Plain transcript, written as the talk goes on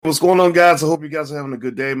What's going on, guys? I hope you guys are having a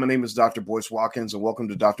good day. My name is Dr. Boyce Watkins, and welcome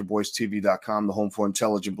to drboycetv.com, the home for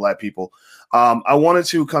intelligent Black people. I wanted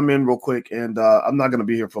to come in real quick, and I'm not going to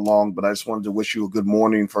be here for long, but I just wanted to wish you a good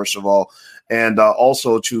morning, first of all, and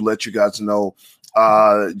also to let you guys know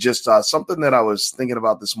just something that I was thinking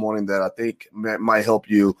about this morning that I think might help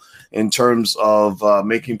you in terms of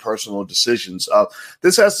making personal decisions.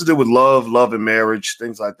 This has to do with love and marriage,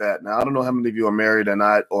 things like that. Now, I don't know how many of you are married or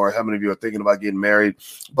not, or how many of you are thinking about getting married,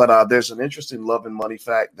 but there's an interesting love and money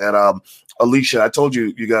fact that Alicia, I told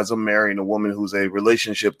you guys I'm marrying a woman who's a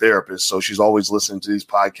relationship therapist. So she's always listening to these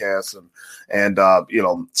podcasts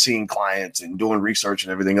and seeing clients and doing research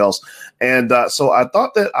and everything else. And so I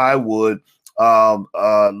thought that I would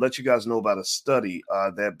let you guys know about a study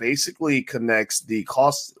that basically connects the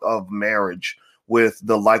cost of marriage with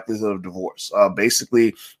the likelihood of divorce.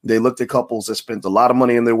 Basically, they looked at couples that spent a lot of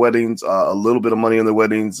money on their weddings, a little bit of money on their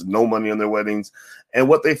weddings, no money on their weddings. And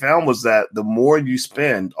what they found was that the more you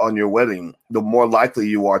spend on your wedding, the more likely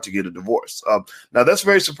you are to get a divorce. Now, that's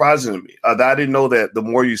very surprising to me. I didn't know that the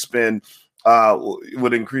more you spend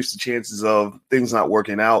would increase the chances of things not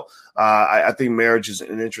working out. I think marriage is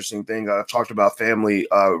an interesting thing. I've talked about family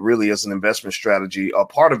really as an investment strategy, a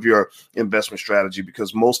part of your investment strategy,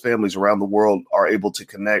 because most families around the world are able to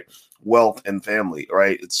connect wealth and family,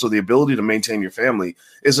 right? So the ability to maintain your family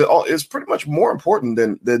is pretty much more important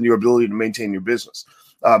than your ability to maintain your business.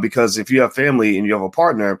 Because if you have family and you have a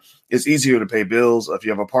partner, it's easier to pay bills. If you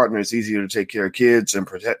have a partner, it's easier to take care of kids and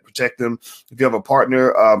protect them. If you have a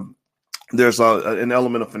partner, there's an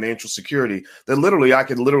element of financial security that I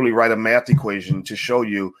could write a math equation to show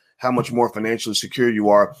you how much more financially secure you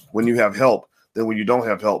are when you have help than when you don't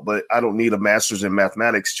have help. But I don't need a master's in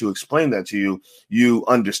mathematics to explain that to you. You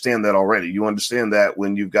understand that already. You understand that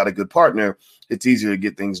when you've got a good partner, it's easier to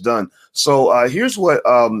get things done. So here's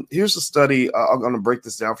the study. I'm going to break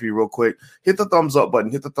this down for you real quick. Hit the thumbs up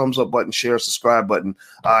button, share, subscribe button.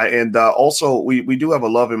 And also we do have a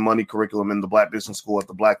love and money curriculum in the Black Business School at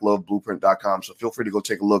the blackloveblueprint.com. So feel free to go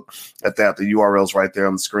take a look at that. The URL's right there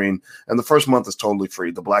on the screen. And the first month is totally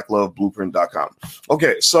free, the blackloveblueprint.com.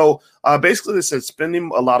 Okay. So basically they said spending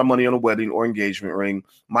a lot of money on a wedding or engagement ring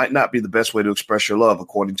might not be the best way to express your love,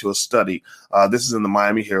 according to a study. This is in the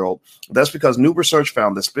Miami Herald. That's because new research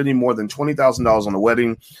found that spending more than $20,000 on a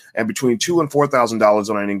wedding and between $2,000 and $4,000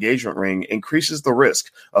 on an engagement ring increases the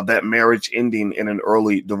risk of that marriage ending in an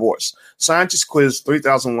early divorce. Scientists quizzed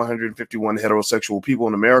 3,151 heterosexual people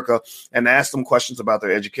in America and asked them questions about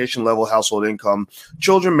their education level, household income,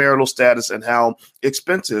 children, marital status, and how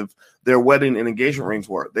expensive their wedding and engagement rings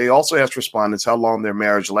were. They also asked respondents how long their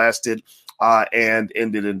marriage lasted and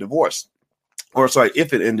ended in divorce.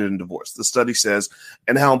 If it ended in divorce, the study says,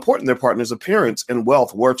 and how important their partner's appearance and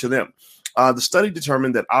wealth were to them. The study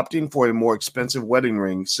determined that opting for a more expensive wedding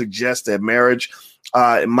ring suggests that marriage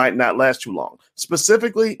it might not last too long.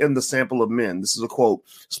 Specifically in the sample of men, this is a quote,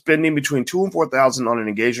 spending between $2,000 and $4,000 on an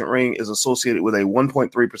engagement ring is associated with a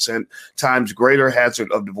 1.3% times greater hazard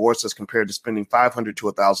of divorce as compared to spending $500 to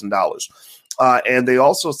 $1,000. And they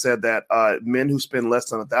also said that men who spend less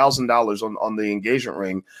than $1,000 on the engagement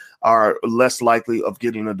ring are less likely of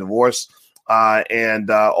getting a divorce.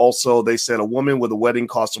 Also, they said a woman with a wedding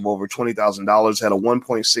cost of over $20,000 had a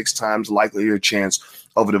 1.6 times likelier chance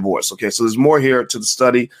of a divorce. Okay, so there's more here to the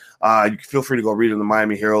study. You can feel free to go read it in the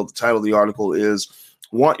Miami Herald. The title of the article is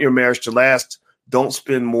 "Want Your Marriage to Last? Don't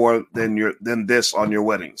spend more than this on your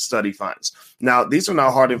wedding, study finds." Now, these are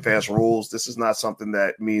not hard and fast rules. This is not something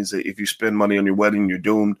that means that if you spend money on your wedding, you're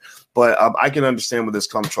doomed. But I can understand where this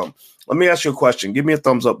comes from. Let me ask you a question. Give me a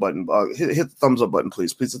thumbs up button. Hit the thumbs up button,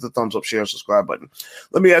 please. Please hit the thumbs up, share, subscribe button.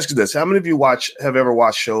 Let me ask you this. How many of you have ever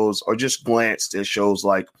watched shows or just glanced at shows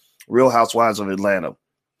like Real Housewives of Atlanta,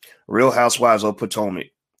 Real Housewives of Potomac,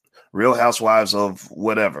 Real Housewives of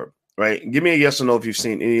whatever? Right? Give me a yes or no if you've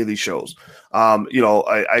seen any of these shows.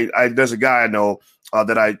 There's a guy I know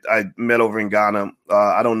that I met over in Ghana.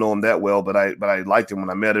 I don't know him that well, but I liked him when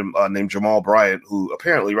I met him, named Jamal Bryant, who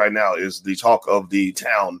apparently right now is the talk of the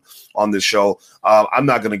town on this show. I'm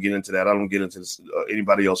not going to get into that. I don't get into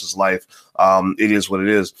anybody else's life. It is what it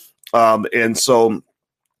is. And so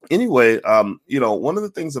anyway, one of the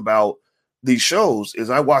things about these shows is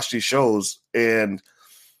I watch these shows and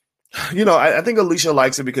I think Alicia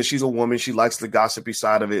likes it because she's a woman. She likes the gossipy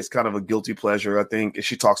side of it. It's kind of a guilty pleasure, I think.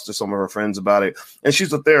 She talks to some of her friends about it. And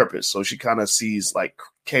she's a therapist, so she kind of sees like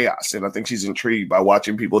chaos. And I think she's intrigued by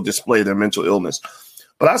watching people display their mental illness.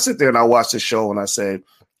 But I sit there and I watch this show and I say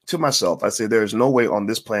to myself, there's no way on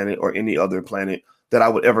this planet or any other planet that I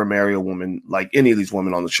would ever marry a woman like any of these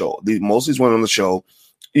women on the show. Most of these women on the show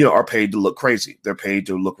are paid to look crazy. They're paid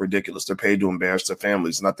to look ridiculous. They're paid to embarrass their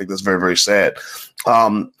families. And I think that's very, very sad.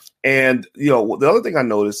 And the other thing I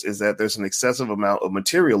noticed is that there's an excessive amount of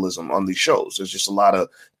materialism on these shows. There's just a lot of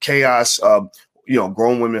chaos,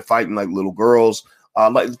 grown women fighting like little girls.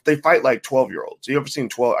 Like they fight like 12-year-olds. You ever seen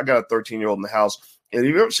 12? I got a 13-year-old in the house. And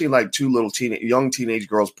have you ever seen like two little young teenage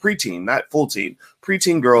girls, preteen, not full teen,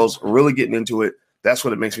 preteen girls really getting into it? That's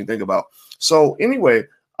what it makes me think about. So anyway,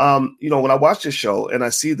 when I watch this show and I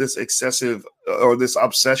see this excessive or this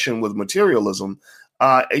obsession with materialism,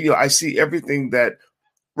 I see everything that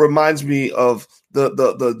reminds me of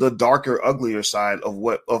the darker, uglier side of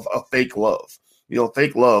a fake love.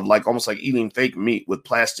 Fake love, like almost like eating fake meat with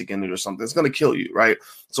plastic in it or something. It's going to kill you, right?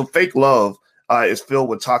 So fake love is filled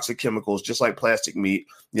with toxic chemicals, just like plastic meat.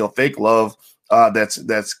 Fake love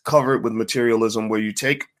that's covered with materialism, where you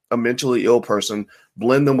take a mentally ill person,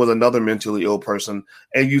 blend them with another mentally ill person,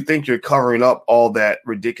 and you think you're covering up all that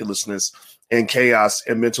ridiculousness and chaos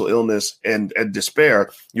and mental illness and despair.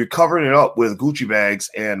 You're covering it up with Gucci bags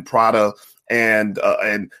and Prada and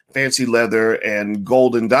fancy leather and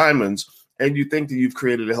gold and diamonds, and you think that you've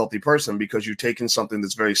created a healthy person because you've taken something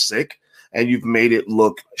that's very sick and you've made it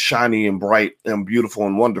look shiny and bright and beautiful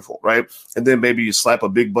and wonderful, right? And then maybe you slap a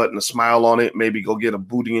big butt and a smile on it, maybe go get a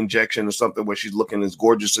booty injection or something where she's looking as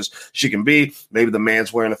gorgeous as she can be. Maybe the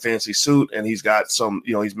man's wearing a fancy suit and he's got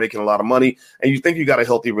he's making a lot of money, and you think you got a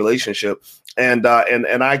healthy relationship. And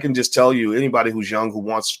I can just tell you, anybody who's young who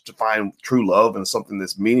wants to find true love and something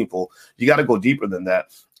that's meaningful, you got to go deeper than that.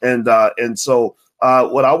 And so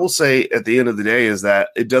what I will say at the end of the day is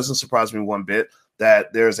that it doesn't surprise me one bit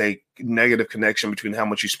that there's a negative connection between how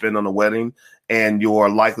much you spend on a wedding and your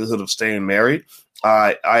likelihood of staying married.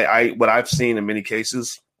 What I've seen in many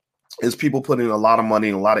cases is people putting a lot of money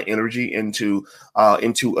and a lot of energy into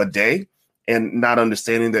a day and not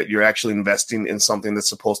understanding that you're actually investing in something that's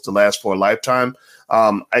supposed to last for a lifetime.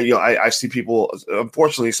 I see people,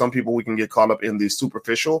 unfortunately, some people, we can get caught up in the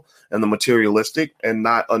superficial and the materialistic and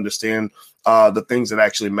not understand the things that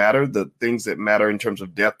actually matter, the things that matter in terms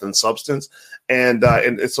of depth and substance. And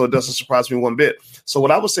so it doesn't surprise me one bit. So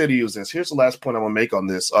what I would say to you is this. Here's the last point I want to make on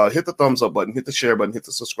this. Hit the thumbs up button, hit the share button, hit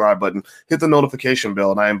the subscribe button, hit the notification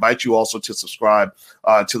bell. And I invite you also to subscribe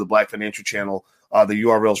to the Black Financial Channel. The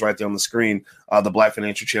URL is right there on the screen,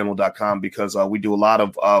 theblackfinancialchannel.com, because we do a lot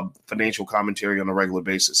of financial commentary on a regular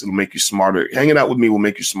basis. It'll make you smarter. Hanging out with me will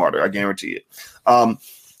make you smarter. I guarantee it.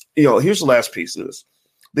 Here's the last piece of this.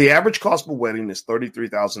 The average cost of a wedding is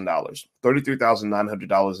 $33,000.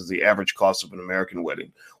 $33,900 is the average cost of an American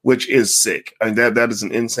wedding, which is sick. I mean, that is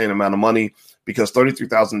an insane amount of money, because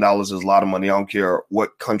 $33,000 is a lot of money. I don't care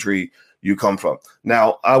what country you come from.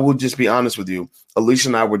 Now, I will just be honest with you. Alicia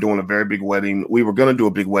and I were doing a very big wedding. We were going to do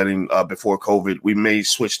a big wedding before COVID. We may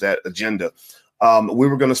switch that agenda. We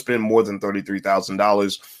were going to spend more than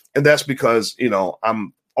 $33,000. And that's because,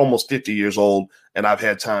 almost 50 years old and I've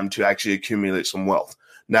had time to actually accumulate some wealth.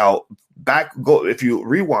 Now, if you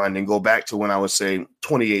rewind and go back to when I was saying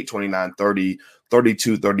 28, 29, 30,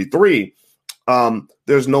 32, 33,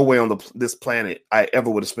 there's no way on this planet I ever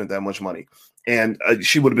would have spent that much money. And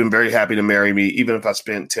she would have been very happy to marry me, even if I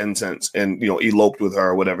spent 10 cents and, eloped with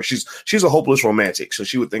her or whatever. She's a hopeless romantic. So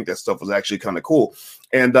she would think that stuff was actually kind of cool.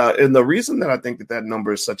 And the reason that I think that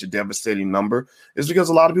number is such a devastating number is because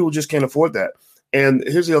a lot of people just can't afford that. And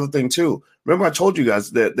here's the other thing, too. Remember, I told you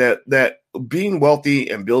guys that being wealthy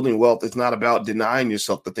and building wealth is not about denying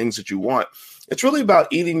yourself the things that you want. It's really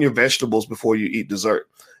about eating your vegetables before you eat dessert.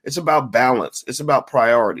 It's about balance. It's about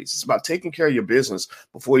priorities. It's about taking care of your business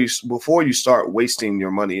before you start wasting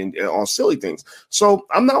your money on silly things. So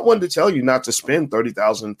I'm not one to tell you not to spend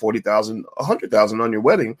 $30,000, $40,000, $100,000 on your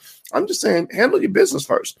wedding. I'm just saying, handle your business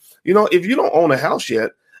first. If you don't own a house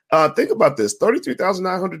yet, think about this.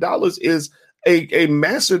 $33,900 is a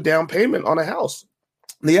massive down payment on a house.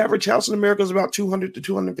 The average house in America is about $200,000 to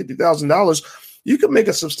 $250,000. You can make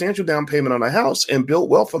a substantial down payment on a house and build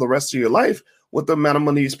wealth for the rest of your life with the amount of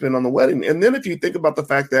money you spend on the wedding. And then if you think about the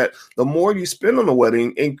fact that the more you spend on the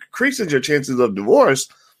wedding increases your chances of divorce,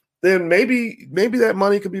 then maybe that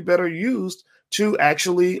money could be better used to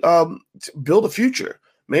actually build a future.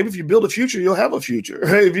 Maybe if you build a future, you'll have a future.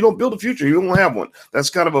 If you don't build a future, you won't have one. That's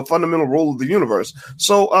kind of a fundamental rule of the universe.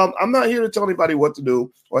 So I'm not here to tell anybody what to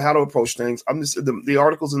do or how to approach things. I'm just the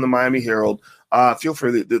article's in the Miami Herald. Feel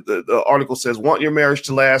free. The article says, want your marriage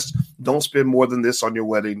to last? Don't spend more than this on your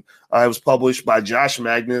wedding. It was published by Josh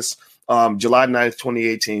Magnus, July 9th,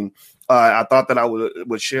 2018. I thought that I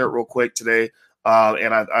would share it real quick today.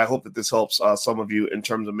 And I hope that this helps some of you in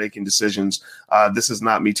terms of making decisions. This is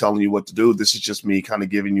not me telling you what to do. This is just me kind of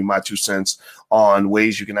giving you my 2 cents on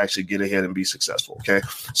ways you can actually get ahead and be successful. Okay.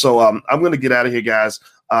 So I'm going to get out of here, guys.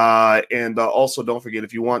 And also don't forget,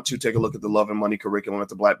 if you want to take a look at the Love and Money curriculum at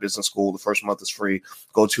the Black Business School, the first month is free.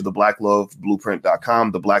 Go to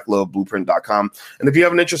theblackloveblueprint.com, theblackloveblueprint.com. And if you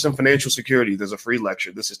have an interest in financial security, there's a free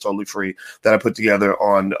lecture. This is totally free that I put together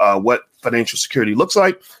on what financial security looks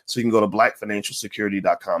like. So you can go to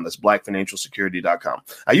blackfinancialsecurity.com. That's blackfinancialsecurity.com.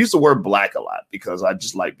 I use the word black a lot because I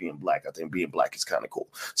just like being black. I think being black is kind of cool.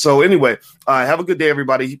 So anyway, have a good day,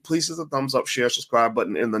 everybody. Please hit the thumbs up, share, subscribe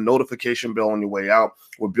button, and the notification bell on your way out.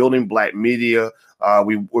 We're building Black media.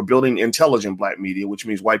 We're building intelligent Black media, which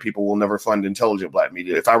means white people will never fund intelligent Black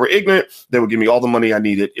media. If I were ignorant, they would give me all the money I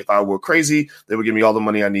needed. If I were crazy, they would give me all the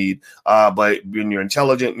money I need. But when you're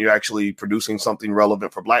intelligent and you're actually producing something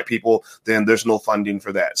relevant for Black people, then there's no funding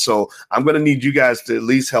for that. So I'm going to need you guys to at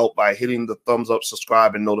least help by hitting the thumbs up,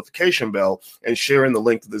 subscribe, and notification bell and sharing the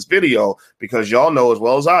link to this video, because y'all know as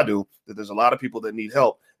well as I do that there's a lot of people that need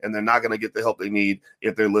help. And they're not going to get the help they need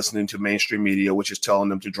if they're listening to mainstream media, which is telling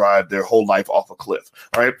them to drive their whole life off a cliff.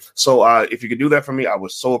 All right. So if you could do that for me, I would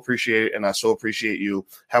so appreciate it. And I so appreciate you.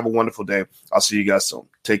 Have a wonderful day. I'll see you guys soon.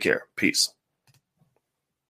 Take care. Peace.